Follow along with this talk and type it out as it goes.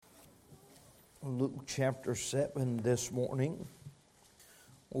Luke chapter 7 this morning.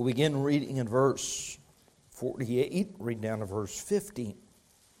 We'll begin reading in verse 48, read down to verse 50.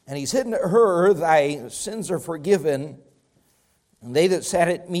 And he said unto her, Thy sins are forgiven. And they that sat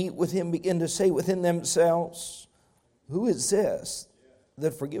at meat with him began to say within themselves, Who is this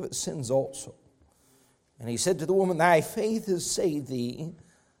that forgiveth sins also? And he said to the woman, Thy faith has saved thee.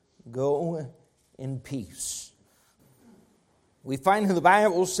 Go in peace. We find in the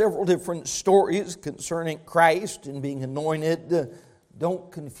Bible several different stories concerning Christ and being anointed.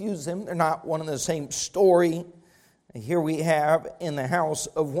 Don't confuse them. They're not one and the same story. Here we have in the house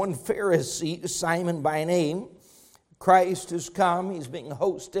of one Pharisee, Simon by name, Christ has come. He's being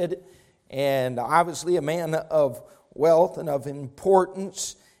hosted, and obviously a man of wealth and of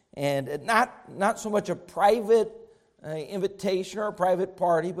importance, and not so much a private invitation or a private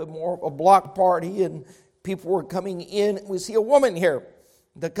party, but more of a block party, and people were coming in. We see a woman here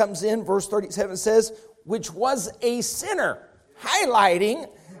that comes in, verse 37 says, which was a sinner, highlighting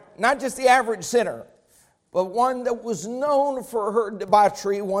not just the average sinner, but one that was known for her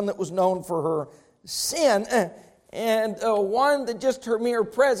debauchery, one that was known for her sin, and one that just her mere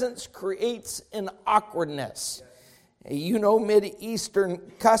presence creates an awkwardness. You know Mideastern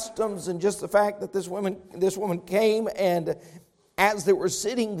customs, and just the fact that this woman came, and as they were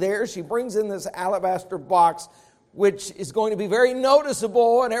sitting there, she brings in this alabaster box, which is going to be very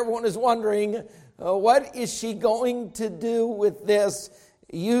noticeable, and everyone is wondering, what is she going to do with this?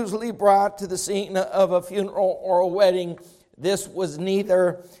 Usually brought to the scene of a funeral or a wedding. This was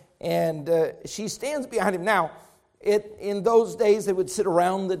neither, and she stands behind him. Now, in those days, they would sit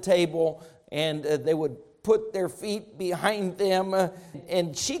around the table, and they would put their feet behind them,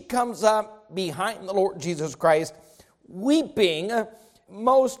 and she comes up behind the Lord Jesus Christ, weeping.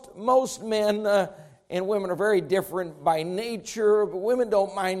 Most men and women are very different by nature, but women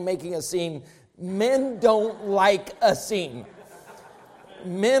don't mind making a scene. Men don't like a scene.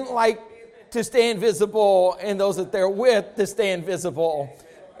 Men like to stay invisible, and those that they're with to stay invisible.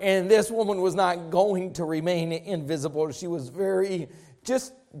 And this woman was not going to remain invisible. She was very,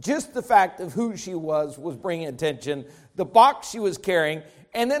 just the fact of who she was bringing attention. The box she was carrying,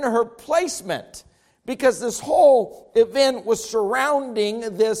 and then her placement. Because this whole event was surrounding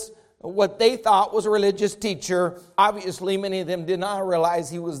this, what they thought was a religious teacher. Obviously, many of them did not realize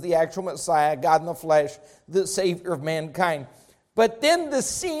he was the actual Messiah, God in the flesh, the Savior of mankind. But then the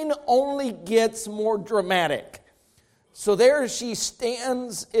scene only gets more dramatic. So there she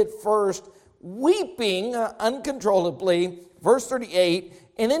stands at first, weeping uncontrollably, verse 38,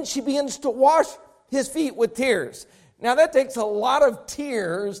 and then she begins to wash his feet with tears. Now that takes a lot of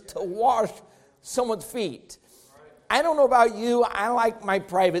tears to wash someone's feet. I don't know about you, I like my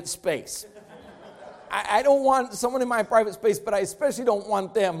private space. I don't want someone in my private space, but I especially don't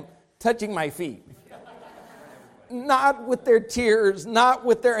want them touching my feet. Not with their tears, not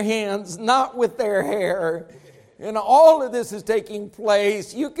with their hands, not with their hair. And all of this is taking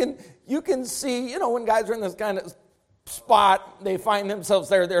place. You can see, when guys are in this kind of spot, they find themselves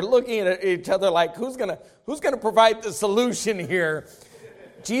there. They're looking at each other like, who's gonna provide the solution here?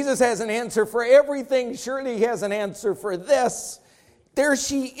 Jesus has an answer for everything. Surely he has an answer for this. There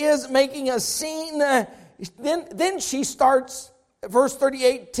she is making a scene. Then she starts, verse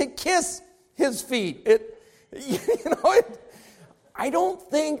 38, to kiss his feet. I don't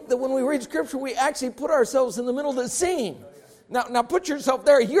think that when we read Scripture, we actually put ourselves in the middle of the scene. Now put yourself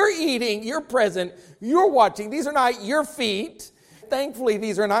there. You're eating, you're present, you're watching. These are not your feet. Thankfully,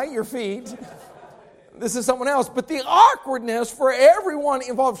 these are not your feet. This is someone else. But the awkwardness for everyone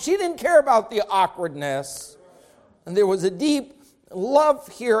involved, she didn't care about the awkwardness. And there was a deep love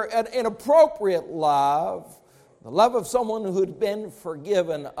here, an appropriate love. The love of someone who had been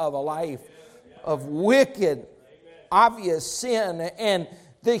forgiven of a life of wicked, obvious sin. And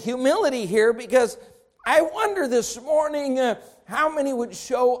the humility here, because I wonder this morning how many would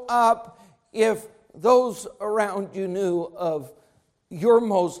show up if those around you knew of your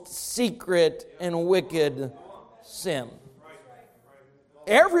most secret and wicked sin.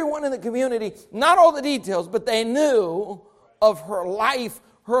 Everyone in the community, not all the details, but they knew of her life,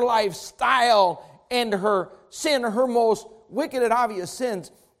 her lifestyle, and her sin, her most wicked and obvious sins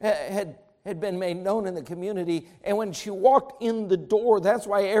had been made known in the community. And when she walked in the door, that's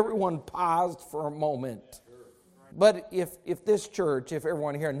why everyone paused for a moment. But if this church, if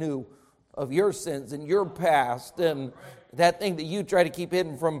everyone here knew of your sins and your past and that thing that you try to keep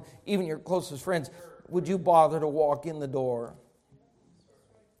hidden from even your closest friends, would you bother to walk in the door?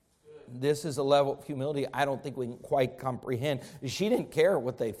 This is a level of humility I don't think we can quite comprehend. She didn't care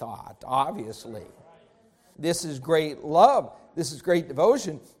what they thought, obviously. This is great love. This is great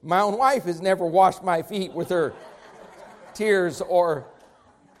devotion. My own wife has never washed my feet with her tears or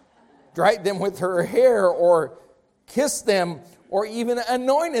dried them with her hair or kissed them or even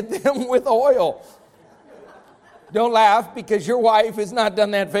anointed them with oil. Don't laugh, because your wife has not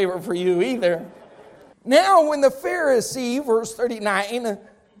done that favor for you either. Now when the Pharisee, verse 39,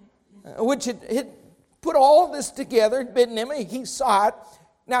 which had put all this together, bidden him, he saw it.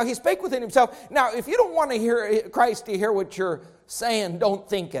 Now he spake within himself. Now if you don't want to hear Christ to hear what you're saying, don't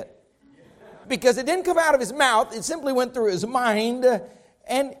think it. Because it didn't come out of his mouth, it simply went through his mind,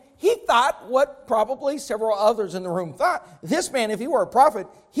 and he thought what probably several others in the room thought. This man, if he were a prophet,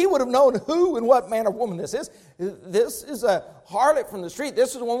 he would have known who and what man or woman this is. This is a harlot from the street.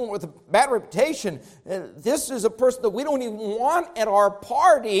 This is a woman with a bad reputation. This is a person that we don't even want at our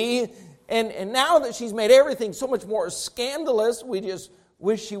party. And now that she's made everything so much more scandalous, we just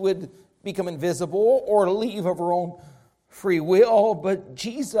wish she would become invisible or leave of her own free will. But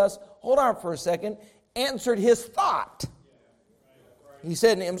Jesus, hold on for a second, answered his thought. He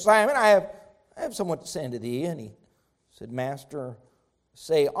said to him, Simon, I have somewhat to say unto thee. And he said, Master,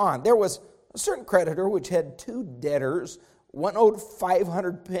 say on. There was a certain creditor which had two debtors. One owed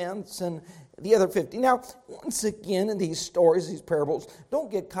 500 pence and the other 50. Now, once again, in these stories, these parables, don't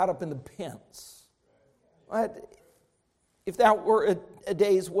get caught up in the pence. But if that were a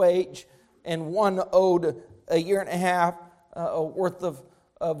day's wage and one owed a year and a half worth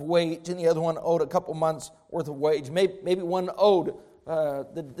of wage and the other one owed a couple months worth of wage, maybe one owed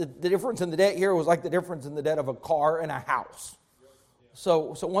the difference in the debt here was like the difference in the debt of a car and a house.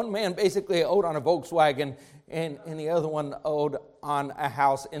 So one man basically owed on a Volkswagen, and the other one owed on a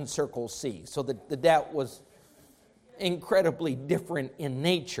house in Circle C. So the debt was incredibly different in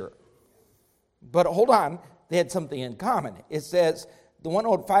nature. But hold on, they had something in common. It says the one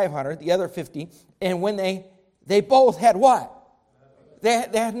owed 500, the other 50, and when they both had what? They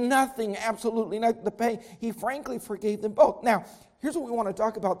had nothing, absolutely nothing to pay. He frankly forgave them both. Now, here's what we want to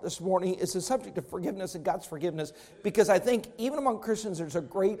talk about this morning. It's the subject of forgiveness and God's forgiveness, because I think even among Christians there's a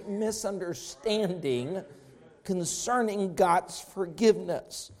great misunderstanding concerning God's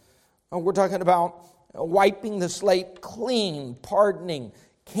forgiveness. We're talking about wiping the slate clean, pardoning,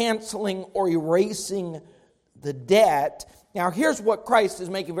 canceling or erasing the debt. Now, here's what Christ is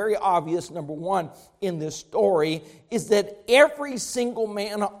making very obvious, number one, in this story, is that every single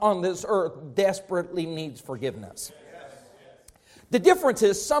man on this earth desperately needs forgiveness. The difference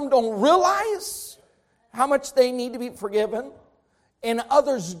is some don't realize how much they need to be forgiven, and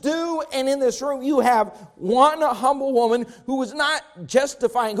others do. And in this room, you have one humble woman who was not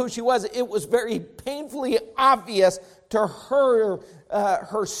justifying who she was. It was very painfully obvious to her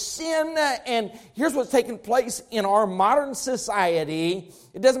her sin. And here's what's taking place in our modern society.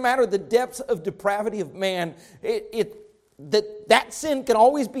 It doesn't matter the depths of depravity of man. That sin can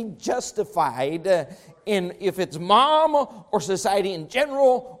always be justified in if it's mom or society in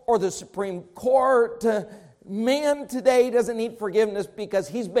general or the Supreme Court. Man today doesn't need forgiveness because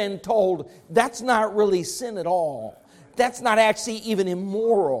he's been told that's not really sin at all. That's not actually even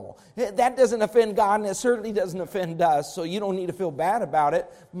immoral. That doesn't offend God, and it certainly doesn't offend us, so you don't need to feel bad about it,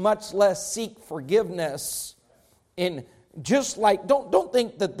 much less seek forgiveness. And just like, don't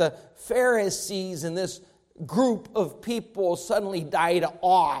think that the Pharisees in this group of people suddenly died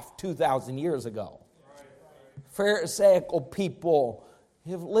off 2,000 years ago. Pharisaical people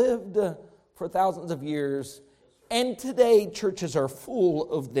have lived for thousands of years, and today churches are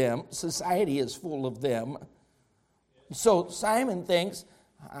full of them. Society is full of them. So Simon thinks,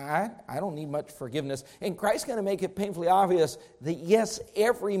 I don't need much forgiveness. And Christ's going to make it painfully obvious that yes,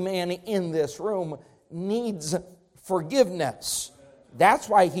 every man in this room needs forgiveness. That's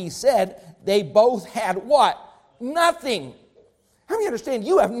why he said they both had what? Nothing. How many understand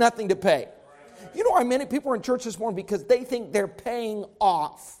you have nothing to pay? You know how many people are in church this morning because they think they're paying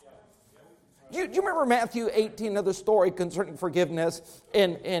off. Do you remember Matthew 18, another story concerning forgiveness?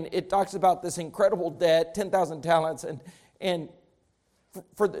 And it talks about this incredible debt, 10,000 talents. And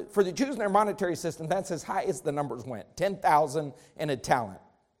for the Jews in their monetary system, that's as high as the numbers went, 10,000 and a talent.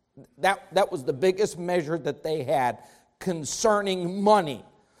 That was the biggest measure that they had concerning money.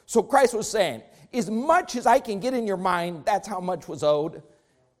 So Christ was saying, as much as I can get in your mind, that's how much was owed.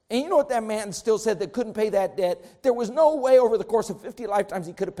 And you know what that man still said that couldn't pay that debt? There was no way over the course of 50 lifetimes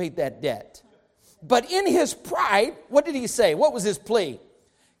he could have paid that debt. But in his pride, what did he say? What was his plea?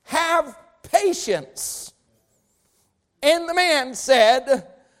 Have patience. And the man said,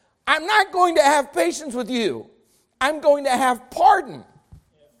 I'm not going to have patience with you. I'm going to have pardon.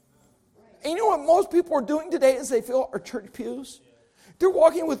 And you know what most people are doing today is they fill our church pews? They're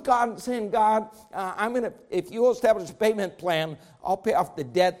walking with God and saying, God, if you'll establish a payment plan, I'll pay off the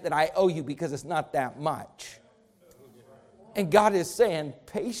debt that I owe you because it's not that much. And God is saying,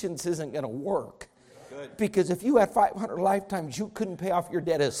 patience isn't going to work. Good. Because if you had 500 lifetimes, you couldn't pay off your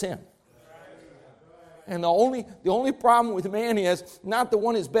debt of sin. And the only problem with man is not the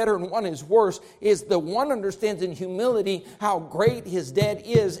one is better and one is worse, is the one understands in humility how great his debt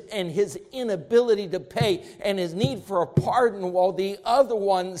is and his inability to pay and his need for a pardon, while the other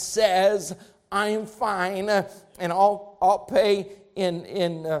one says, I'm fine and I'll pay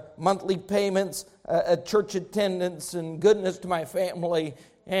in monthly payments, church attendance and goodness to my family,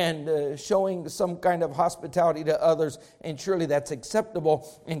 and showing some kind of hospitality to others, and surely that's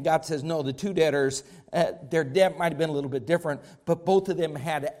acceptable. And God says, no, the two debtors, their debt might have been a little bit different, but both of them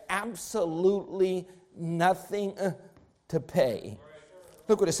had absolutely nothing to pay.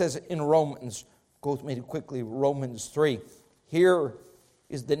 Look what it says in Romans. Go with me quickly, Romans 3. Here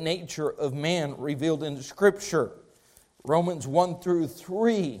is the nature of man revealed in Scripture. Romans 1 through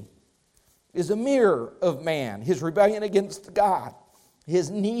 3 is a mirror of man, his rebellion against God, his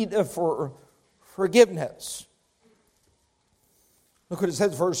need for forgiveness. Look what it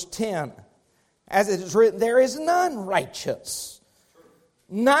says, verse 10. As it is written, there is none righteous.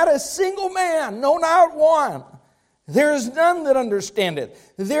 Not a single man, no, not one. There is none that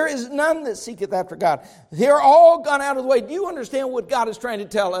understandeth. There is none that seeketh after God. They're all gone out of the way. Do you understand what God is trying to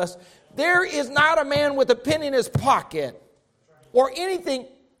tell us? There is not a man with a penny in his pocket or anything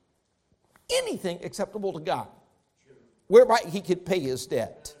acceptable to God, whereby he could pay his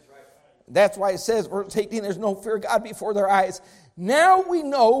debt. That's why it says, verse 18, there's no fear of God before their eyes. Now we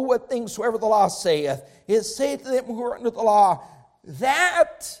know what things soever the law saith. It saith to them who are under the law,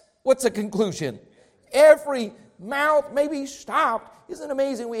 that, what's the conclusion? Every mouth may be stopped. Isn't it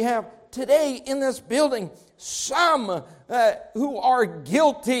amazing? We have today in this building some who are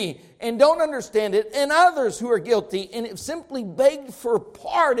guilty and don't understand it, and others who are guilty and have simply begged for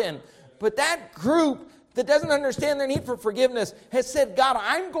pardon. But that group that doesn't understand their need for forgiveness has said, God,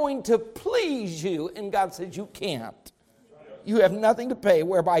 I'm going to please you. And God says, you can't. You have nothing to pay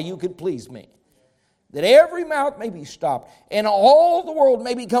whereby you could please me. That every mouth may be stopped and all the world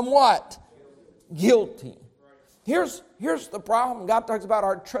may become what? Guilty. Here's the problem. God talks about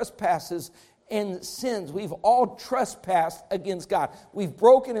our trespasses and sins. We've all trespassed against God. We've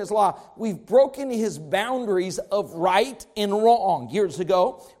broken His law. We've broken His boundaries of right and wrong. Years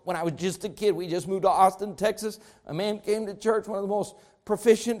ago, when I was just a kid, we just moved to Austin, Texas. A man came to church, one of the most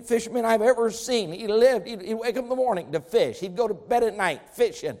proficient fishermen I've ever seen. He'd wake up in the morning to fish. He'd go to bed at night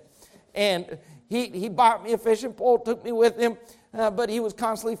fishing. And he bought me a fishing pole, took me with him, but he was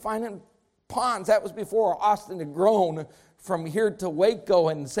constantly finding ponds. That was before Austin had grown from here to Waco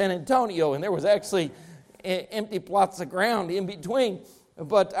and San Antonio, and there was actually empty plots of ground in between.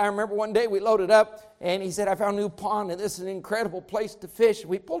 But I remember one day we loaded up, and he said, I found a new pond, and this is an incredible place to fish.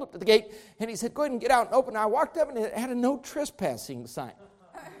 We pulled up to the gate, and he said, go ahead and get out and open. I walked up, and it had a no trespassing sign.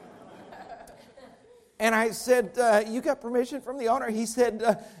 And I said, you got permission from the owner? He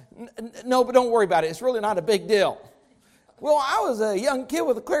said, no, but don't worry about it. It's really not a big deal. Well, I was a young kid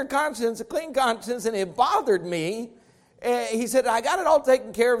with a clear conscience, a clean conscience, and it bothered me. He said, I got it all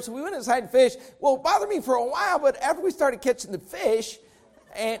taken care of, so we went inside and fished. Well, it bothered me for a while, but after we started catching the fish,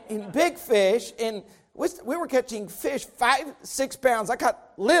 and big fish, and we were catching fish 5-6 pounds. I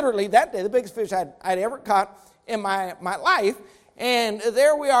caught literally that day the biggest fish I'd ever caught in my life. And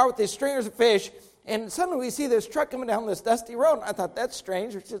there we are with these stringers of fish, and suddenly we see this truck coming down this dusty road. And I thought, that's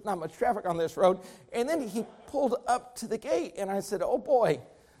strange. There's just not much traffic on this road. And then he pulled up to the gate, and I said, oh boy,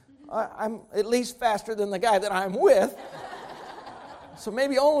 I'm at least faster than the guy that I'm with. So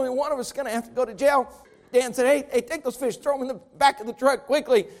maybe only one of us is going to have to go to jail. Dan said, hey, take those fish, throw them in the back of the truck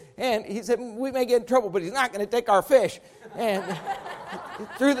quickly. And he said, we may get in trouble, but he's not going to take our fish. And he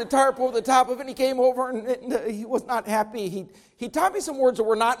threw the tarp over the top of it, and he came over, and he was not happy. He taught me some words that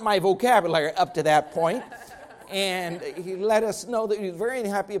were not in my vocabulary up to that point. And he let us know that he was very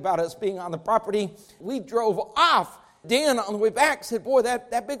happy about us being on the property. We drove off. Dan, on the way back, said, boy,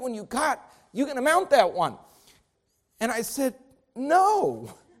 that big one you caught, you going to mount that one? And I said,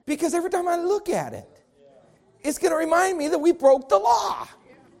 no, because every time I look at it, it's going to remind me that we broke the law.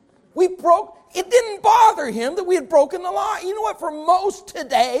 It didn't bother him that we had broken the law. You know what? For most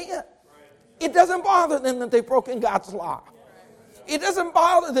today, it doesn't bother them that they've broken God's law. It doesn't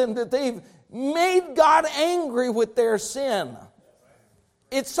bother them that they've made God angry with their sin.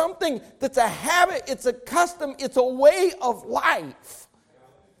 It's something that's a habit, it's a custom, it's a way of life.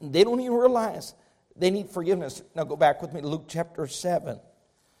 They don't even realize they need forgiveness. Now go back with me to Luke chapter 7.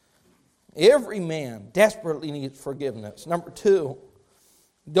 Every man desperately needs forgiveness. Number 2,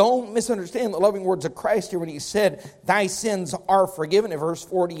 Don't misunderstand the loving words of Christ here when he said, thy sins are forgiven. In verse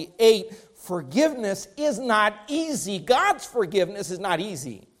 48, forgiveness is not easy. God's forgiveness is not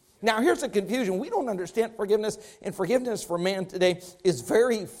easy. Now, here's the confusion. We don't understand forgiveness, and forgiveness for man today is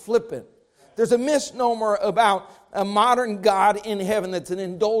very flippant. There's a misnomer about a modern God in heaven that's an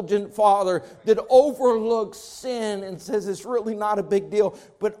indulgent Father that overlooks sin and says it's really not a big deal.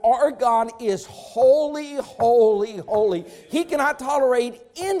 But our God is holy, holy, holy. He cannot tolerate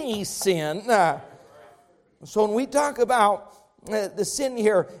any sin. So when we talk about the sin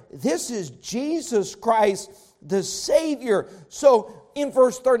here, this is Jesus Christ, the Savior. So in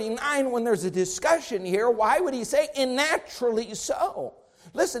verse 39, when there's a discussion here, why would he say, and naturally so?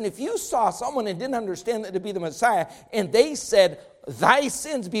 Listen, if you saw someone and didn't understand that to be the Messiah, and they said, thy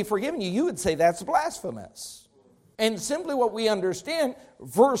sins be forgiven you, you would say that's blasphemous. And simply what we understand,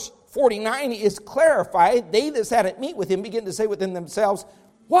 verse 49 is clarified. They that sat at meat with him begin to say within themselves,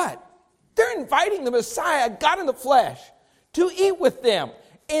 what? They're inviting the Messiah, God in the flesh, to eat with them.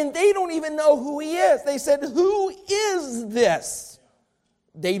 And they don't even know who he is. They said, who is this?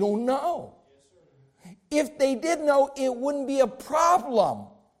 They don't know. If they did know, it wouldn't be a problem.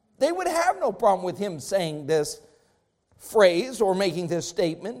 They would have no problem with him saying this phrase or making this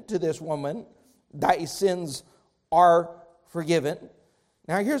statement to this woman, thy sins are forgiven.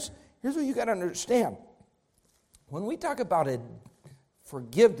 Now here's what you got to understand. When we talk about a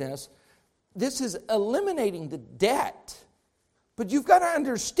forgiveness, this is eliminating the debt. But you've got to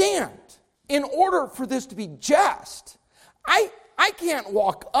understand, in order for this to be just, I can't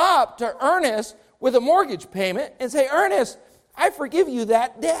walk up to Ernest with a mortgage payment and say, Ernest, I forgive you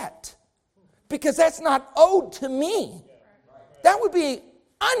that debt. Because that's not owed to me. That would be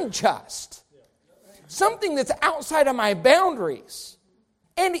unjust. Something that's outside of my boundaries.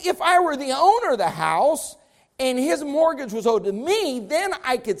 And if I were the owner of the house and his mortgage was owed to me, then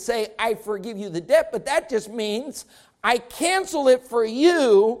I could say, I forgive you the debt. But that just means I cancel it for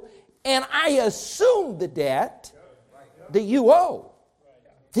you and I assume the debt that you owe.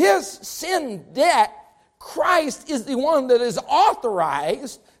 His sin debt, Christ is the one that is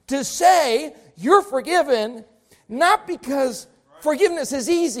authorized to say you're forgiven, not because forgiveness is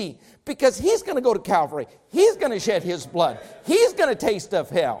easy, because he's going to go to Calvary. He's going to shed his blood. He's going to taste of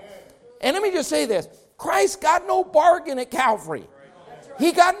hell. And let me just say this. Christ got no bargain at Calvary.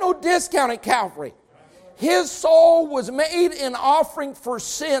 He got no discount at Calvary. His soul was made an offering for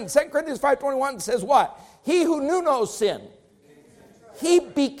sin. 2 Corinthians 5:21 says what? He who knew no sin. He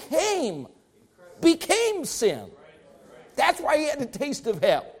became sin. That's why he had the taste of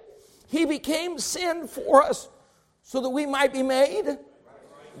hell. He became sin for us so that we might be made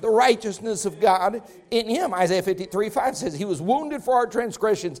the righteousness of God in him. Isaiah 53:5 says he was wounded for our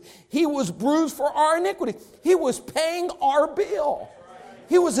transgressions. He was bruised for our iniquity. He was paying our bill.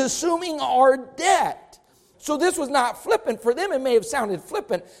 He was assuming our debt. So this was not flippant. For them it may have sounded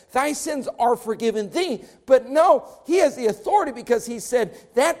flippant. Thy sins are forgiven thee. But no, he has the authority because he said,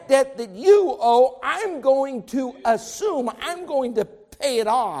 that debt that you owe, I'm going to assume. I'm going to pay it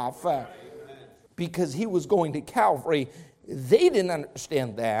off. Because he was going to Calvary. They didn't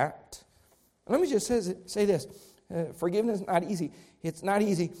understand that. Let me just say this. Forgiveness is not easy. It's not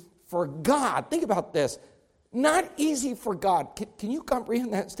easy for God. Think about this. Not easy for God. Can you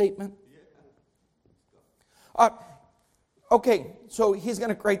comprehend that statement? Okay, so he's going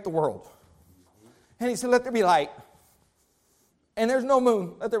to create the world. And he said, let there be light. And there's no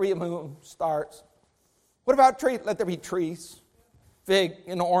moon. Let there be a moon. Stars. What about trees? Let there be trees. Fig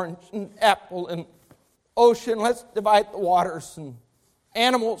and orange and apple and ocean. Let's divide the waters. And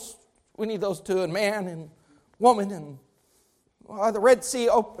animals, we need those too. And man and woman. And the Red Sea,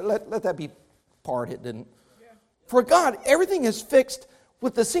 let that be parted. And for God, everything is fixed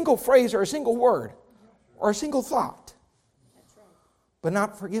with a single phrase or a single word. Or a single thought. But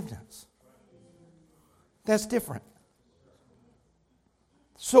not forgiveness. That's different.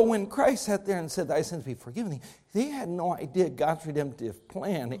 So when Christ sat there and said, thy sins be forgiven thee, they had no idea God's redemptive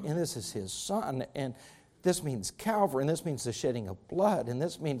plan, and this is his son, and this means Calvary, and this means the shedding of blood, and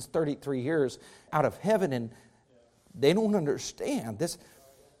this means 33 years out of heaven, and they don't understand. This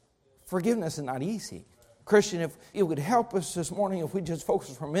forgiveness is not easy. Christian, if it would help us this morning if we just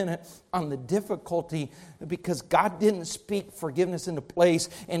focus for a minute on the difficulty, because God didn't speak forgiveness into place,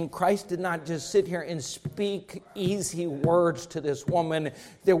 and Christ did not just sit here and speak easy words to this woman.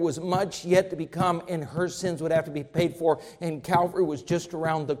 There was much yet to become, and her sins would have to be paid for, and Calvary was just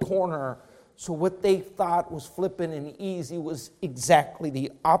around the corner. So what they thought was flippant and easy was exactly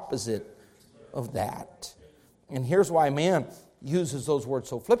the opposite of that. And here's why man uses those words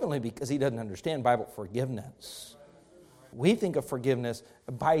so flippantly, because he doesn't understand Bible forgiveness. we think of forgiveness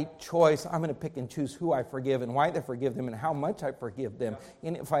by choice. I'm going to pick and choose who I forgive and why I forgive them and how much I forgive them,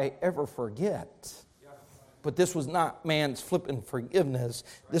 and if I ever forget. But this was not man's flippant forgiveness.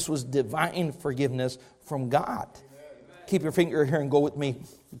 This was divine forgiveness from God. Keep your finger here and go with me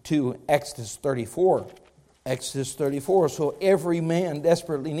to Exodus 34. Exodus 34. So every man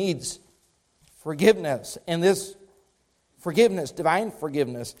desperately needs forgiveness. And this forgiveness, divine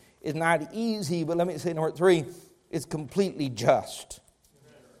forgiveness, is not easy. But let me say number 3, it's completely just.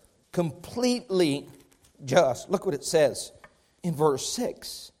 Completely just. Look what it says in verse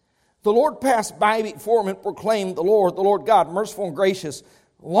 6. The Lord passed by before him and proclaimed, the Lord God, merciful and gracious,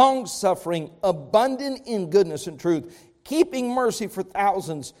 long-suffering, abundant in goodness and truth, keeping mercy for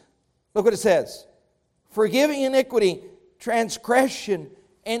thousands. Look what it says. Forgiving iniquity, transgression,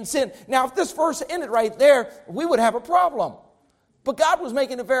 and sin. Now, if this verse ended right there, we would have a problem. But God was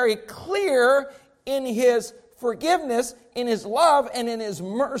making it very clear in His forgiveness, in His love, and in His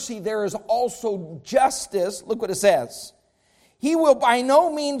mercy, there is also justice. Look what it says. He will by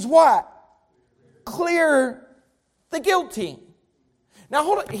no means what? Clear the guilty. Now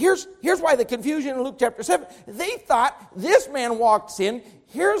hold on. Here's why the confusion in Luke chapter 7. They thought this man walks in.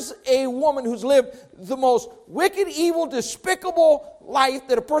 Here's a woman who's lived the most wicked, evil, despicable life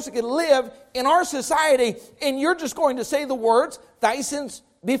that a person could live in our society. And you're just going to say the words, thy sins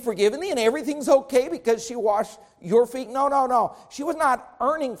be forgiven thee, and everything's okay because she washed your feet. No. She was not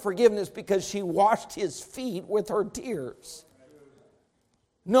earning forgiveness because she washed his feet with her tears.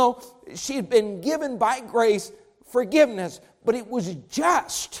 No, she had been given by grace forgiveness, but it was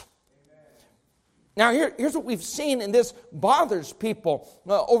just. Now, here's what we've seen, and this bothers people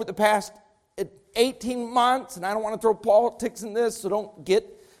over the past 18 months, and I don't want to throw politics in this, so don't get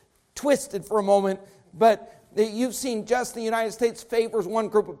twisted for a moment, but you've seen just the United States favors one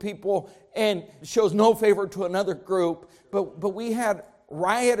group of people and shows no favor to another group, but we had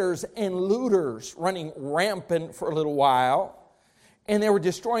rioters and looters running rampant for a little while. And they were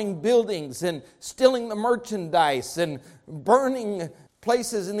destroying buildings and stealing the merchandise and burning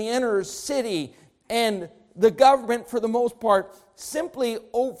places in the inner city. And the government, for the most part, simply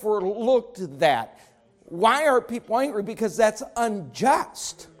overlooked that. Why are people angry? Because that's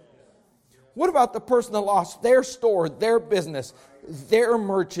unjust. What about the person that lost their store, their business, their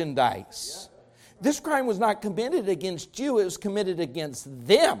merchandise? This crime was not committed against you, it was committed against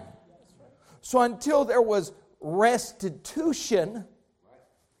them. So until there was restitution,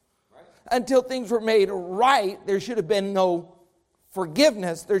 until things were made right, there should have been no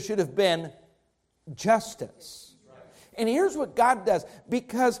forgiveness. There should have been justice. And here's what God does.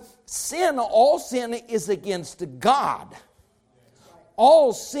 Because all sin is against God.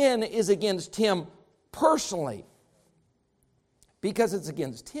 All sin is against Him personally. Because it's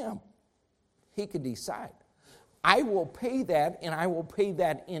against Him, He could decide, I will pay that, and I will pay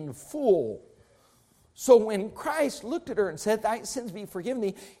that in full. So when Christ looked at her and said, thy sins be forgiven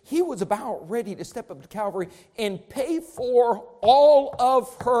thee, He was about ready to step up to Calvary and pay for all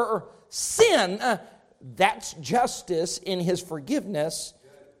of her sin. That's justice. In His forgiveness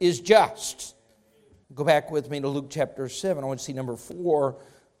is just. Go back with me to Luke chapter 7. I want to see number 4.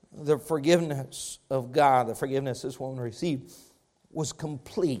 The forgiveness of God, the forgiveness this woman received, was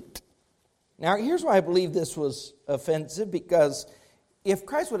complete. Now here's why I believe this was offensive, because if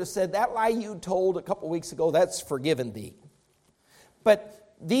Christ would have said, that lie you told a couple weeks ago, that's forgiven thee.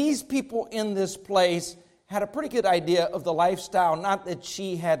 But these people in this place had a pretty good idea of the lifestyle, not that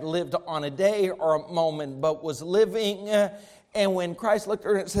she had lived on a day or a moment, but was living. And when Christ looked at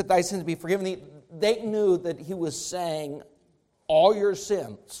her and said, thy sins be forgiven thee, they knew that He was saying, all your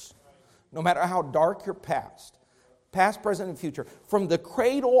sins, no matter how dark your past, present, and future, from the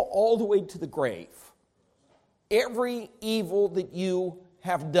cradle all the way to the grave, every evil that you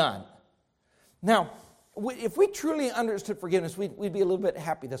have done. Now, if we truly understood forgiveness, we'd be a little bit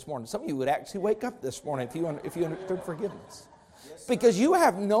happy this morning. Some of you would actually wake up this morning if you understood forgiveness. Because you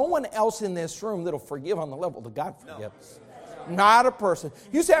have no one else in this room that'll forgive on the level that God forgives. Not a person.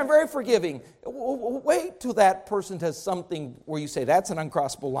 You say, I'm very forgiving. Wait till that person does something where you say, that's an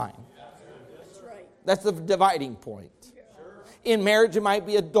uncrossable line. That's the dividing point. In marriage, it might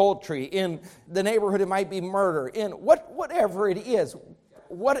be adultery. In the neighborhood, it might be murder. In whatever it is.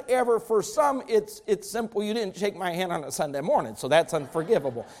 Whatever, for some, it's simple. You didn't shake my hand on a Sunday morning, so that's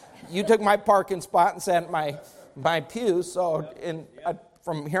unforgivable. You took my parking spot and sat in my pew, so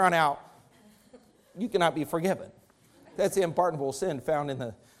from here on out, you cannot be forgiven. That's the unpardonable sin found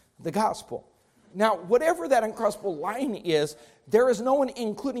in the gospel. Now, whatever that uncrossable line is, there is no one,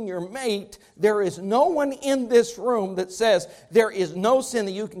 including your mate, there is no one in this room that says there is no sin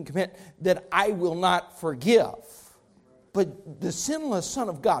that you can commit that I will not forgive. But the sinless Son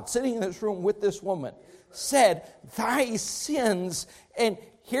of God, sitting in this room with this woman, said, thy sins, and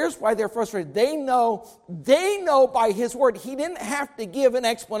here's why they're frustrated. They know by his word. He didn't have to give an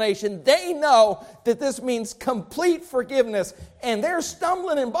explanation. They know that this means complete forgiveness. And they're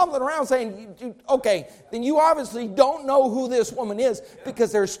stumbling and bumbling around saying, okay, then you obviously don't know who this woman is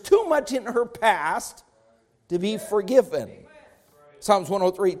because there's too much in her past to be forgiven. Psalms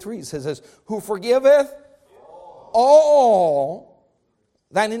 103:3 says this, who forgiveth all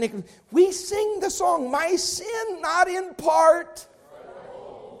thine iniquity. We sing the song, my sin not in part,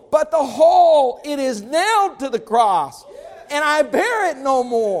 but the whole. It is nailed to the cross, and I bear it no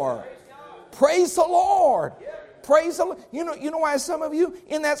more. Praise the Lord. Praise the Lord. You know why some of you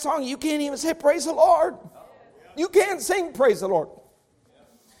in that song, you can't even say praise the Lord. You can't sing praise the Lord.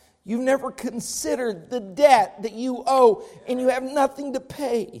 You've never considered the debt that you owe, and you have nothing to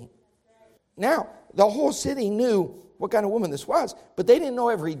pay. Now, the whole city knew what kind of woman this was, but they didn't know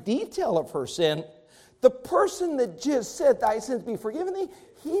every detail of her sin. The person that just said, thy sins be forgiven thee,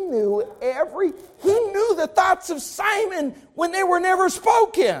 he knew the thoughts of Simon when they were never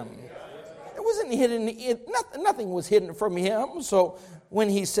spoken. It wasn't hidden, nothing was hidden from him. So when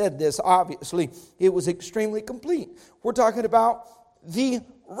he said this, obviously, it was extremely complete. We're talking about the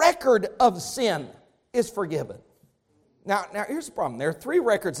record of sin is forgiven. Now here's the problem. There are 3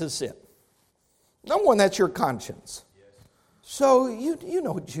 records of sin. Number 1, that's your conscience. So you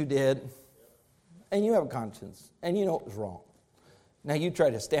know what you did, and you have a conscience, and you know it was wrong. Now you try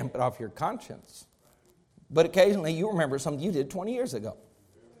to stamp it off your conscience, but occasionally you remember something you did 20 years ago,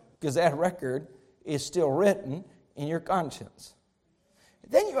 because that record is still written in your conscience.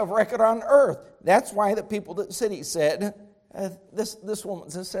 Then you have a record on earth. That's why the people of the city said, this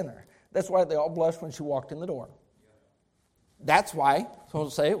woman's a sinner. That's why they all blushed when she walked in the door. That's why someone will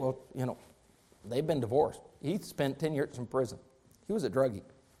say, well, they've been divorced. He spent 10 years in prison. He was a druggie.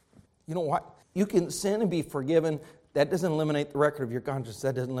 You know what? You can sin and be forgiven. That doesn't eliminate the record of your conscience.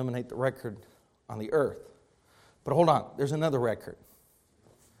 That doesn't eliminate the record on the earth. But hold on. There's another record.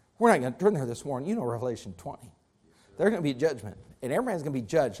 We're not going to turn there this morning. You know Revelation 20. There's going to be judgment. And everybody's going to be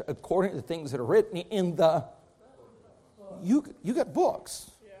judged according to the things that are written in the... You got books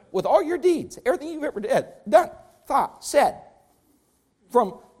with all your deeds. Everything you've ever done, thought, said.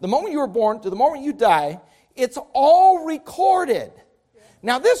 From the moment you were born to the moment you die, it's all recorded.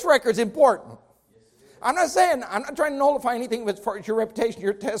 Now, this record's important. I'm not trying to nullify anything as far as your reputation,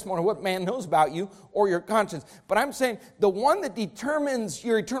 your testimony, what man knows about you, or your conscience. But I'm saying the one that determines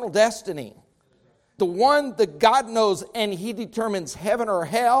your eternal destiny, the one that God knows and he determines heaven or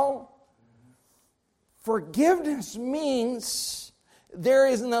hell, forgiveness means there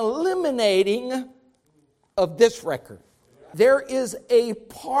is an eliminating of this record. There is a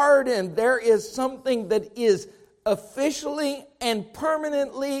pardon. There is something that is officially and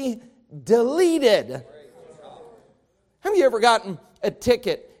permanently deleted. Have you ever gotten a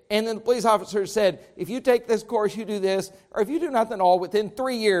ticket and then the police officer said, if you take this course, you do this, or if you do nothing at all, within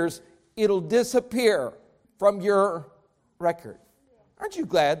 3 years, it'll disappear from your record? Aren't you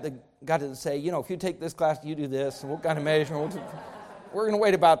glad that God didn't say, if you take this class, you do this, and we'll kind of measure, we're going to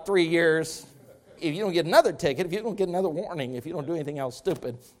wait about 3 years. If you don't get another ticket, if you don't get another warning, if you don't do anything else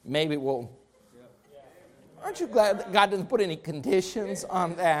stupid, maybe we'll... Aren't you glad that God didn't put any conditions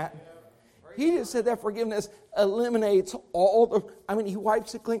on that? He just said that forgiveness eliminates all the... he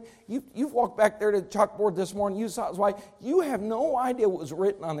wipes it clean. You've walked back there to the chalkboard this morning. You saw his wife. You have no idea what was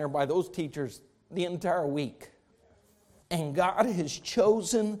written on there by those teachers the entire week. And God has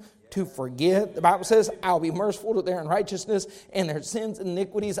chosen to forgive. The Bible says, I'll be merciful to their unrighteousness and their sins and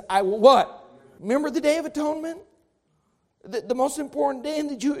iniquities. I will what? Remember the Day of Atonement? The most important day in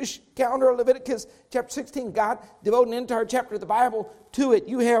the Jewish calendar, Leviticus chapter 16. God devoted an entire chapter of the Bible to it.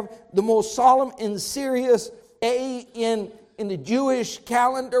 You have the most solemn and serious day in the Jewish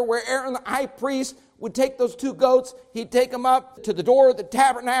calendar where Aaron the high priest would take those 2 goats. He'd take them up to the door of the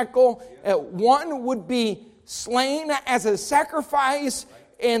tabernacle. One would be slain as a sacrifice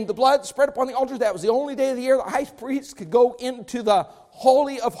and the blood spread upon the altar. That was the only day of the year the high priest could go into the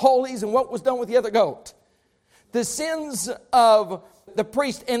Holy of Holies. And what was done with the other goat? The sins of the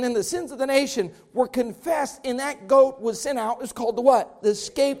priest and then the sins of the nation were confessed, and that goat was sent out. It's called the what? The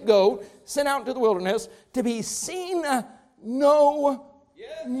scapegoat, sent out into the wilderness to be seen no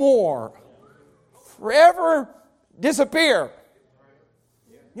more. Forever disappear.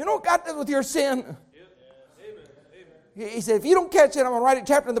 You know what God did with your sin? He said, if you don't catch it, I'm going to write a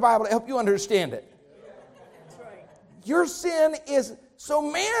chapter in the Bible to help you understand it. Your sin is, so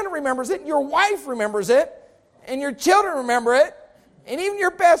man remembers it, your wife remembers it, and your children remember it, and even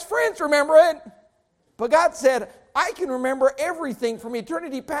your best friends remember it. But God said, I can remember everything from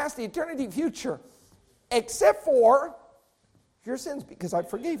eternity past to eternity future, except for your sins, because I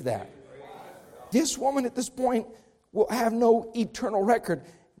forgave that. This woman at this point will have no eternal record.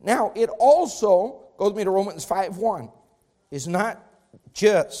 Now, it also, go with me to Romans 5:1, is not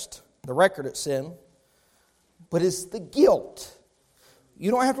just the record of sin, but it's the guilt.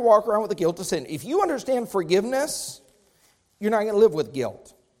 You don't have to walk around with the guilt of sin. If you understand forgiveness, you're not going to live with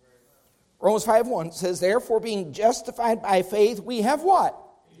guilt. Romans 5:1 says, therefore, being justified by faith, we have what?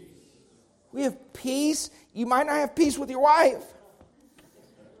 Peace. We have peace. You might not have peace with your wife.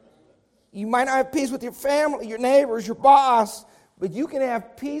 You might not have peace with your family, your neighbors, your boss, but you can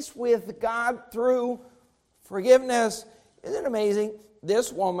have peace with God through forgiveness. Isn't it amazing?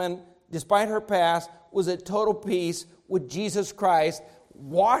 This woman, despite her past, was at total peace with Jesus Christ,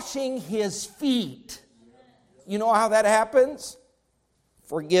 washing his feet. You know how that happens?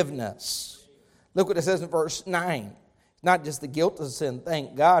 Forgiveness. Look what it says in verse 9. Not just the guilt of sin,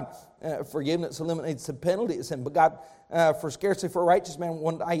 thank God. Forgiveness eliminates the penalty of sin. But God, for scarcely for a righteous man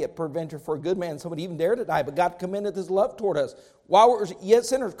one die, yet peradventure for a good man somebody even dare to die. But God commendeth his love toward us. While we were yet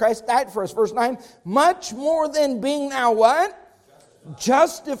sinners, Christ died for us. Verse 9, much more than being now what?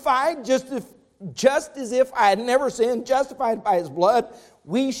 Justified, just as if I had never sinned, justified by his blood,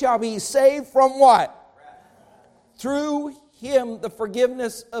 we shall be saved from what? Through him, the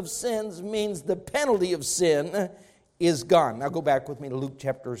forgiveness of sins means the penalty of sin is gone. Now go back with me to Luke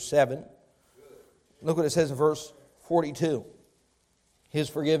chapter 7. Look what it says in verse 42. His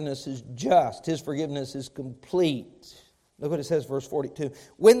forgiveness is just. His forgiveness is complete. Look what it says, verse 42.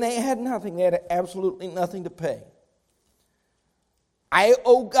 When they had nothing, they had absolutely nothing to pay. I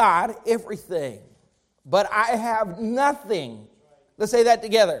owe God everything, but I have nothing. Let's say that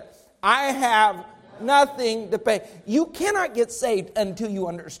together. I have nothing to pay. You cannot get saved until you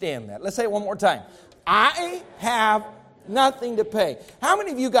understand that. Let's say it one more time. I have nothing to pay. How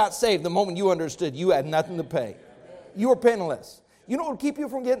many of you got saved the moment you understood you had nothing to pay? You were penniless. You know what will keep you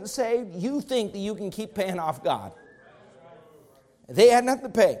from getting saved? You think that you can keep paying off God. They had nothing to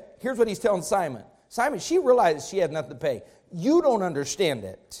pay. Here's what he's telling Simon. Simon, she realized she had nothing to pay. You don't understand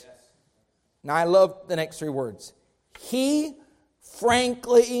it. Now I love the next three words. He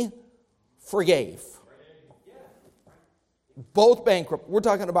frankly forgave. Both bankrupt. We're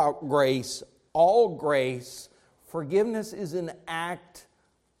talking about grace. All grace. Forgiveness is an act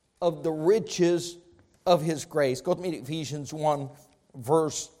of the riches of his grace. Go with me to Ephesians 1,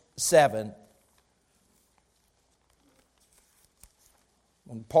 verse 7.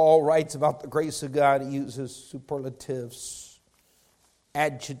 When Paul writes about the grace of God, he uses superlatives,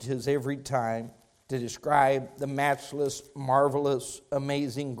 adjectives every time to describe the matchless, marvelous,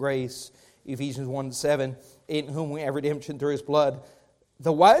 amazing grace. Ephesians 1:7, in whom we have redemption through his blood.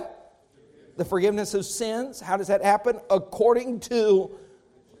 The what? The forgiveness of sins. How does that happen? According to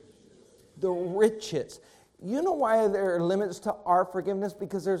the riches. You know why there are limits to our forgiveness?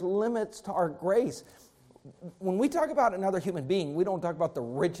 Because there's limits to our grace. When we talk about another human being, we don't talk about the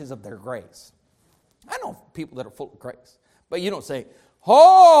riches of their grace. I know people that are full of grace, but you don't say,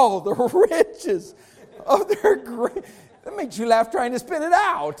 oh, the riches of their grace. That makes you laugh trying to spit it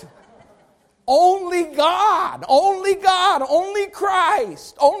out. Only God, only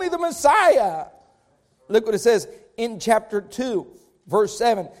Christ, only the Messiah. Look what it says in chapter 2, verse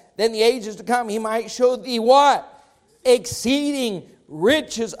 7. Then the ages to come, he might show thee what? Exceeding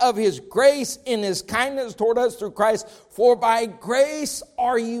riches of his grace in his kindness toward us through Christ. For by grace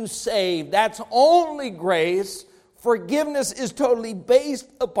are you saved. That's only grace. Forgiveness is totally based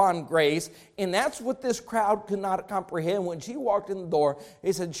upon grace. And that's what this crowd could not comprehend. When she walked in the door,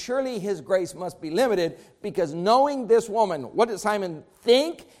 they said, surely his grace must be limited, because knowing this woman, what did Simon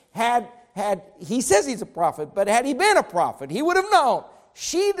think? He says he's a prophet, but had he been a prophet, he would have known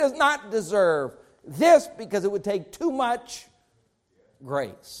she does not deserve this, because it would take too much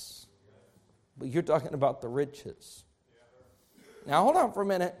grace. But you're talking about the riches. Now hold on for a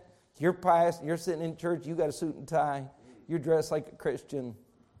minute. You're pious, you're sitting in church, you got a suit and tie, you're dressed like a Christian.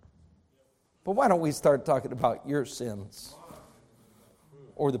 But why don't we start talking about your sins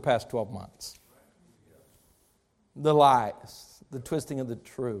over the past 12 months? The lies, the twisting of the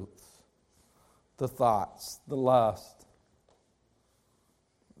truth, the thoughts, the lust,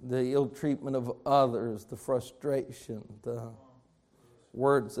 the ill treatment of others, the frustration, the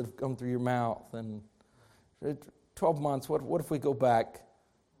words that have come through your mouth. And 12 months, what if we go back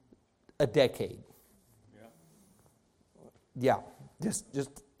a decade? Yeah,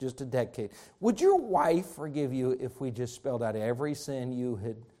 just a decade. Would your wife forgive you if we just spelled out every sin you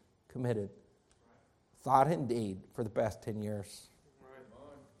had committed, thought and deed, for the past 10 years?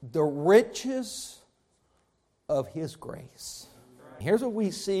 The riches of His grace. Here's what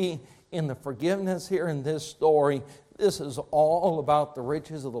we see in the forgiveness here in this story. This is all about the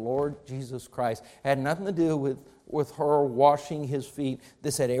riches of the Lord Jesus Christ. It had nothing to do with her washing His feet.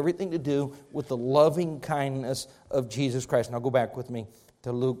 This had everything to do with the loving kindness of Jesus Christ. Now go back with me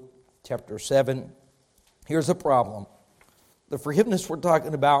to Luke chapter 7. Here's a problem. The forgiveness we're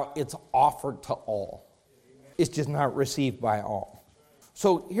talking about, it's offered to all. It's just not received by all.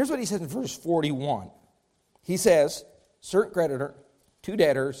 So here's what he says in verse 41. He says, certain creditor, 2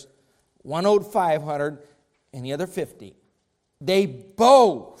 debtors, one owed 500 and the other 50. They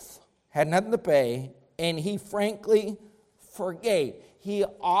both had nothing to pay, and he frankly forgave. He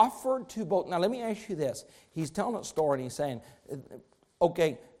offered to both. Now let me ask you this. He's telling a story and he's saying,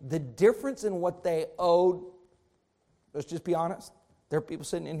 okay, the difference in what they owed, let's just be honest. There are people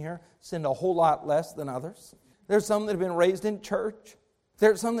sitting in here sinned a whole lot less than others. There's some that have been raised in church.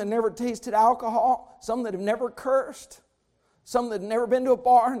 There's some that never tasted alcohol. Some that have never cursed. Some that have never been to a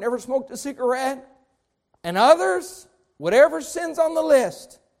bar, never smoked a cigarette. And others, whatever sin's on the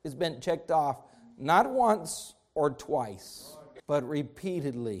list has been checked off, not once or twice, but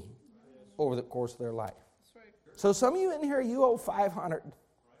repeatedly over the course of their life. So some of you in here, you owe 500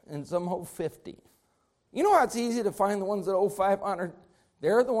 and some owe 50. You know how it's easy to find the ones that owe 500?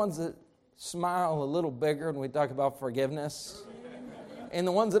 They're the ones that smile a little bigger when we talk about forgiveness. And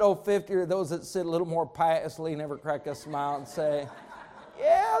the ones that owe 50 are those that sit a little more piously, never crack a smile and say,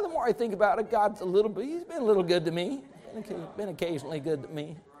 yeah, the more I think about it, God's He's been a little good to me. Been occasionally good to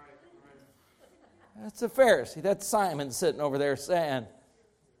me. That's a Pharisee. That's Simon sitting over there saying,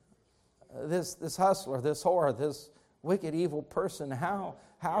 this hustler, this whore, this wicked, evil person, how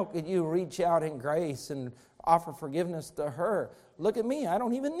could you reach out in grace and offer forgiveness to her? Look at me, I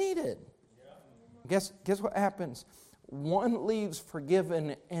don't even need it. Guess what happens? One leaves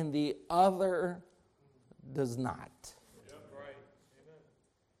forgiven and the other does not.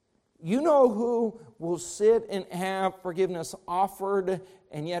 You know who will sit and have forgiveness offered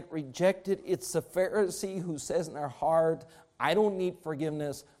and yet rejected? It's the Pharisee who says in their heart, I don't need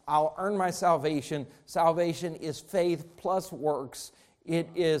forgiveness. I'll earn my salvation. Salvation is faith plus works. It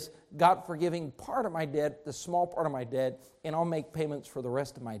is God forgiving part of my debt, the small part of my debt, and I'll make payments for the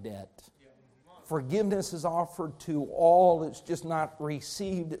rest of my debt. Forgiveness is offered to all. It's just not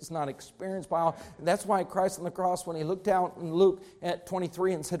received. It's not experienced by all. And that's why Christ on the cross, when He looked out in Luke at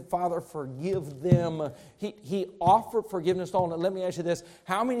 23 and said, Father, forgive them, He offered forgiveness to all. Now, let me ask you this.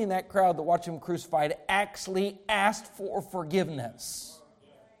 How many in that crowd that watched Him crucified actually asked for forgiveness?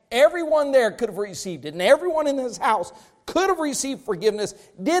 Everyone there could have received it. And everyone in this house could have received forgiveness.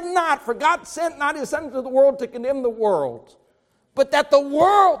 Did not. For God sent not His Son into the world to condemn the world. But that the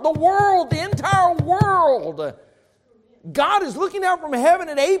entire world, God is looking down from heaven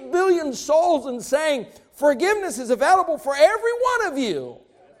at 8 billion souls and saying, forgiveness is available for every one of you.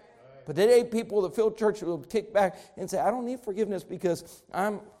 But today people that fill church will kick back and say, I don't need forgiveness because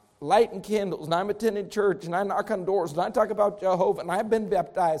I'm lighting candles and I'm attending church and I knock on doors and I talk about Jehovah and I've been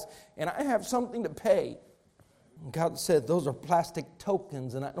baptized and I have something to pay. And God said, those are plastic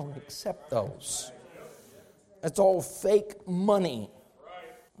tokens and I don't accept those. It's all fake money.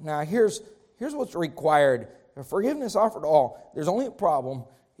 Now, here's what's required. Forgiveness offered to all. There's only a problem.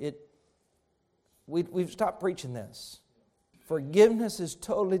 We've stopped preaching this. Forgiveness is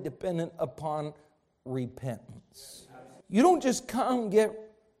totally dependent upon repentance. You don't just come get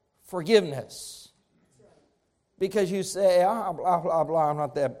forgiveness because you say, blah, blah, blah, I'm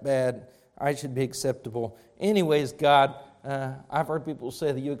not that bad. I should be acceptable. Anyways, God, I've heard people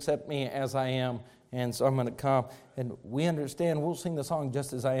say that you accept me as I am. And so I'm going to come. And we understand, we'll sing the song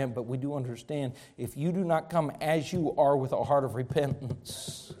just as I am, but we do understand if you do not come as you are with a heart of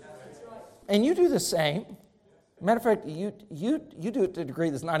repentance. And you do the same. Matter of fact, you do it to a degree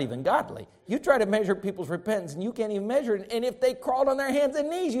that's not even godly. You try to measure people's repentance and you can't even measure it. And if they crawled on their hands and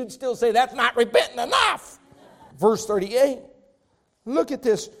knees, you'd still say, that's not repentant enough. Verse 38. Look at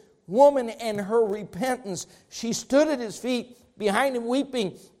this woman and her repentance. She stood at His feet behind Him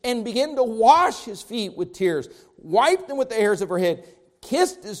weeping, and began to wash His feet with tears, wiped them with the hairs of her head,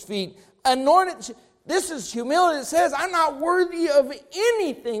 kissed His feet, anointed. This is humility. It says, I'm not worthy of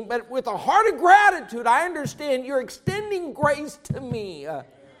anything, but with a heart of gratitude, I understand you're extending grace to me.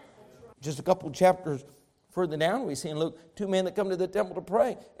 Just a couple chapters further down, we see in Luke 2 men that come to the temple to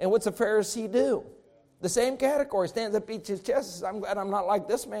pray. And what's a Pharisee do? The same category. Stands up, beats his chest, says, I'm glad I'm not like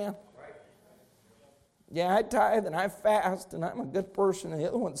this man. Yeah, I tithe and I fast and I'm a good person. And the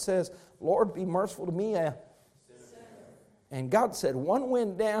other one says, Lord, be merciful to me. And God said, one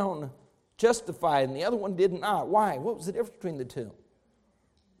went down justified and the other one did not. Why? What was the difference between the two?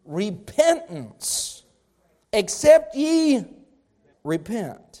 Repentance. except ye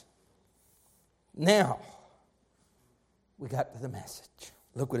repent. Now, we got to the message.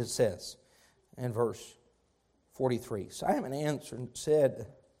 Look what it says in verse 43. Simon answered and said,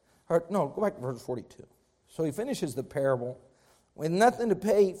 go back to verse 42. So he finishes the parable. With nothing to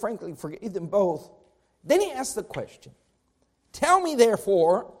pay, frankly, forgave them both. Then he asks the question, tell me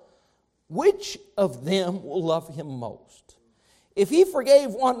therefore, which of them will love him most? If he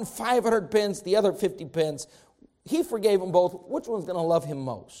forgave one 500 pence, the other 50 pence, he forgave them both, which one's going to love him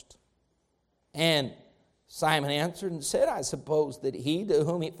most? And Simon answered and said, I suppose that he to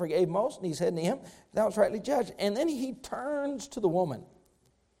whom he forgave most, and he said to him, thou hast rightly judged. And then he turns to the woman,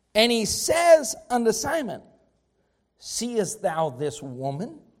 and he says unto Simon, seest thou this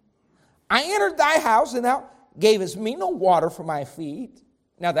woman? I entered thy house, and thou gavest me no water for my feet.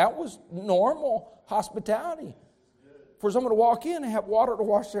 Now that was normal hospitality. For someone to walk in and have water to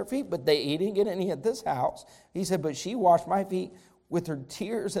wash their feet, but he didn't get any at this house. He said, but she washed my feet with her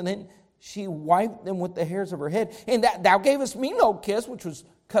tears, and then she wiped them with the hairs of her head. And thou gavest me no kiss, which was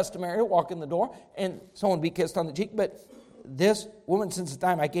customary to walk in the door, and someone be kissed on the cheek. But this woman, since the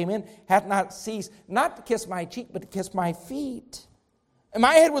time I came in, hath not ceased not to kiss my cheek, but to kiss my feet. And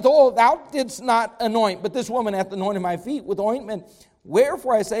my head with oil thou didst not anoint, but this woman hath anointed my feet with ointment.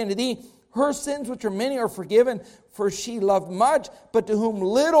 Wherefore I say unto thee, her sins which are many are forgiven, for she loved much. But to whom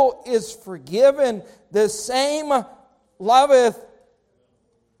little is forgiven, the same loveth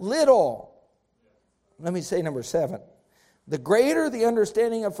little. Let me say number 7. The greater the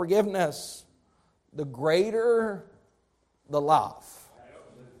understanding of forgiveness, the greater the love.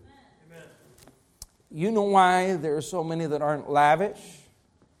 Amen. You know why there are so many that aren't lavish?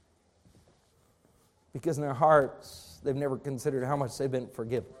 Because in their hearts, they've never considered how much they've been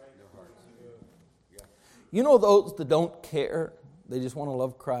forgiven. You know those that don't care? They just want to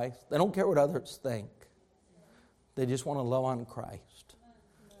love Christ. They don't care what others think. They just want to love on Christ.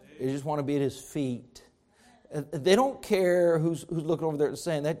 They just want to be at His feet. They don't care who's looking over there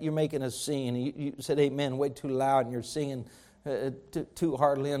saying that you're making a scene. You said amen way too loud and you're singing too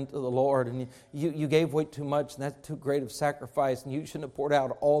hardly unto the Lord. And you gave way too much and that's too great of sacrifice. And you shouldn't have poured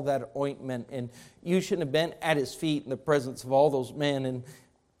out all that ointment. And you shouldn't have been at His feet in the presence of all those men. And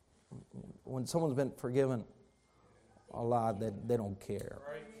when someone's been forgiven a lot, they don't care.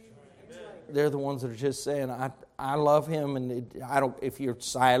 They're the ones that are just saying, I love Him, and I don't. If you're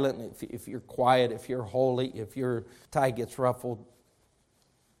silent, if you're quiet, if you're holy, if your tie gets ruffled,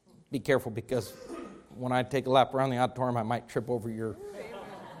 be careful, because when I take a lap around the auditorium, I might trip over your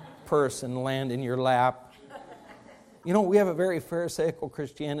purse and land in your lap. You know, we have a very pharisaical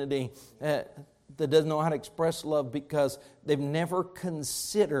Christianity that doesn't know how to express love because they've never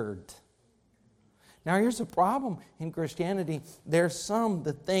considered. Now, here's the problem in Christianity. There's some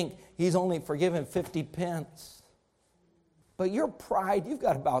that think He's only forgiven 50 pence. But your pride, you've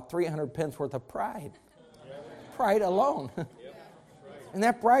got about 300 pence worth of pride. Pride alone. And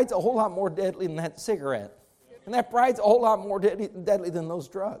that pride's a whole lot more deadly than that cigarette. And that pride's a whole lot more deadly than those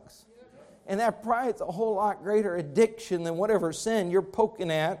drugs. And that pride's a whole lot greater addiction than whatever sin you're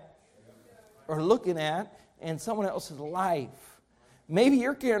poking at or looking at in someone else's life. Maybe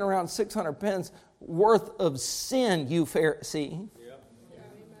you're carrying around 600 pence worth of sin, you Pharisee.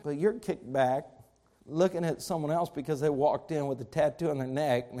 But you're kicked back looking at someone else because they walked in with a tattoo on their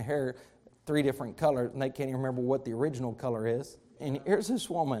neck and the hair 3 different colors and they can't even remember what the original color is. And here's this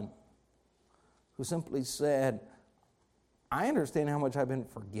woman who simply said, I understand how much I've been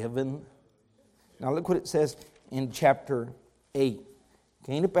forgiven. Now look what it says in chapter 8. It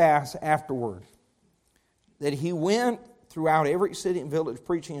came to pass afterward that he went throughout every city and village,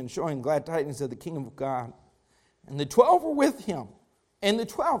 preaching and showing glad tidings of the kingdom of God. And the 12 were with him. And the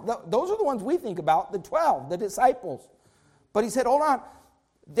 12, those are the ones we think about, the 12, the disciples. But he said, hold on,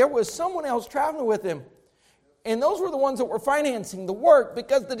 there was someone else traveling with him. And those were the ones that were financing the work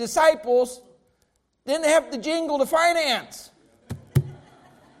because the disciples didn't have the jingle to finance.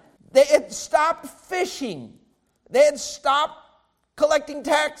 They had stopped fishing. They had stopped collecting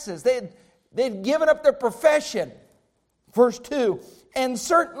taxes. They had given up their profession. Verse 2, and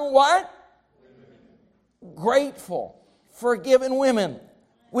certain what? Grateful, forgiven women,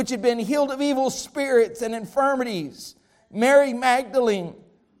 which had been healed of evil spirits and infirmities. Mary Magdalene,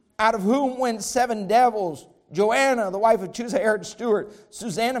 out of whom went 7 devils. Joanna, the wife of Chuza, Herod's steward.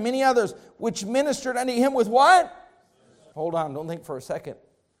 Susanna, many others, which ministered unto him with what? Hold on, don't think for a second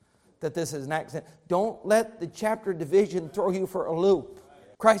that this is an accident. Don't let the chapter division throw you for a loop.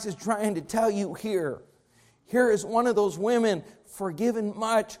 Christ is trying to tell you here. Here is one of those women, forgiven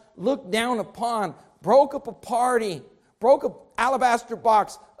much, looked down upon, broke up a party, broke an alabaster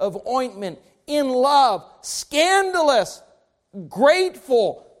box of ointment, in love, scandalous,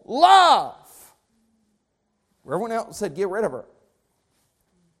 grateful love. Everyone else said, get rid of her.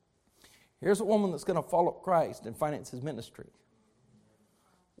 Here's a woman that's going to follow Christ and finance his ministry.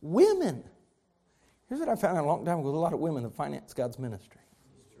 Women. Here's what I found out a long time ago. There's a lot of women that finance God's ministry.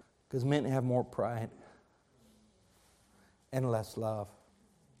 Because men have more pride and less love.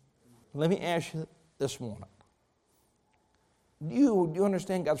 Let me ask you this morning. Do you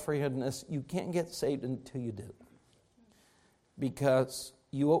understand God's forgiveness? You can't get saved until you do. Because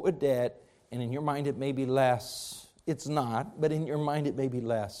you owe a debt, and in your mind it may be less. It's not, but in your mind it may be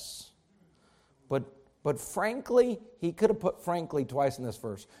less. But frankly, he could have put frankly twice in this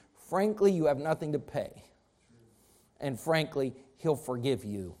verse. Frankly, you have nothing to pay. And frankly, he'll forgive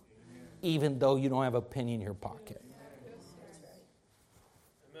you, even though you don't have a penny in your pocket.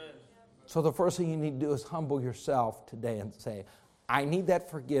 So the first thing you need to do is humble yourself today and say, I need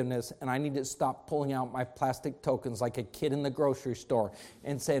that forgiveness, and I need to stop pulling out my plastic tokens like a kid in the grocery store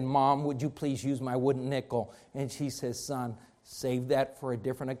and saying, Mom, would you please use my wooden nickel? And she says, son, save that for a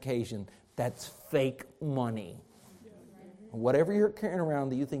different occasion. That's fake money. Whatever you're carrying around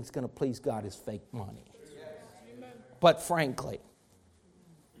that you think is going to please God is fake money. But frankly,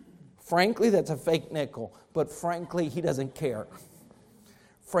 that's a fake nickel. But frankly, he doesn't care.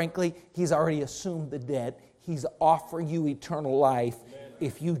 Frankly, he's already assumed the debt. He's offering you eternal life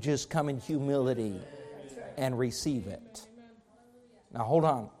if you just come in humility and receive it. Now hold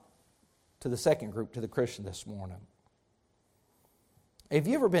on to the second group, to the Christian this morning. Have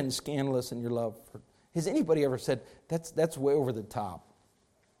you ever been scandalous in your love? Has anybody ever said, that's way over the top?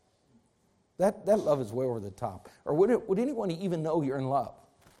 That love is way over the top. Or would anyone even know you're in love?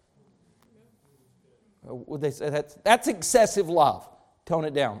 Would they say that's excessive love? Tone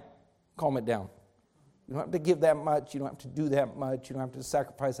it down. Calm it down. You don't have to give that much. You don't have to do that much. You don't have to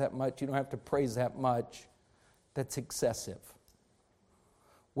sacrifice that much. You don't have to praise that much. That's excessive.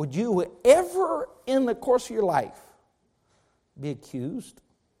 Would you ever in the course of your life be accused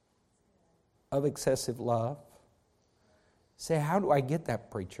of excessive love? Say, how do I get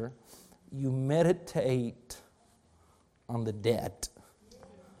that, preacher? You meditate on the debt.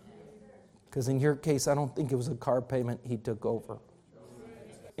 Because in your case, I don't think it was a car payment he took over.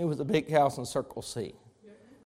 It was a big house in Circle C.